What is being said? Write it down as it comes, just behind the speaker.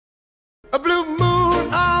A blue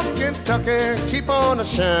moon of Kentucky, keep on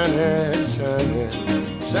shining, shining.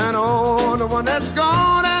 Shine on the one that's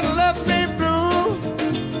gone and left me blue.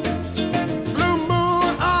 Blue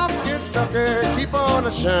moon of Kentucky, keep on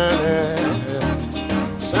shining.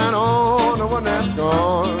 Shine on the one that's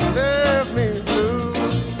gone, left me blue.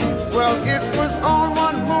 Well, it was on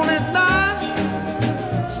one moonlit night,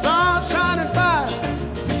 stars shining by,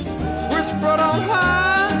 whispered on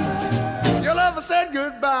high, your lover said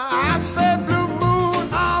goodbye. I said, blue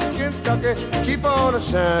moon of Kentucky, keep on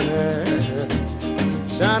shining.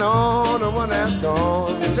 Shine on the one that's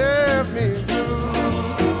gone, left me blue.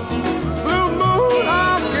 Blue moon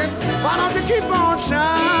of Kentucky, why don't you keep on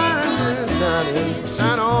shining, shining.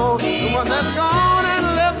 Shine on the one that's gone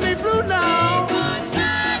and left me blue now.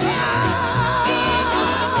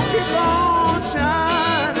 Keep on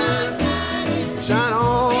shining. Shine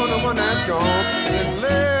on the one that's gone and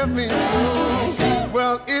left me blue.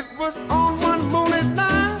 Well, it was on my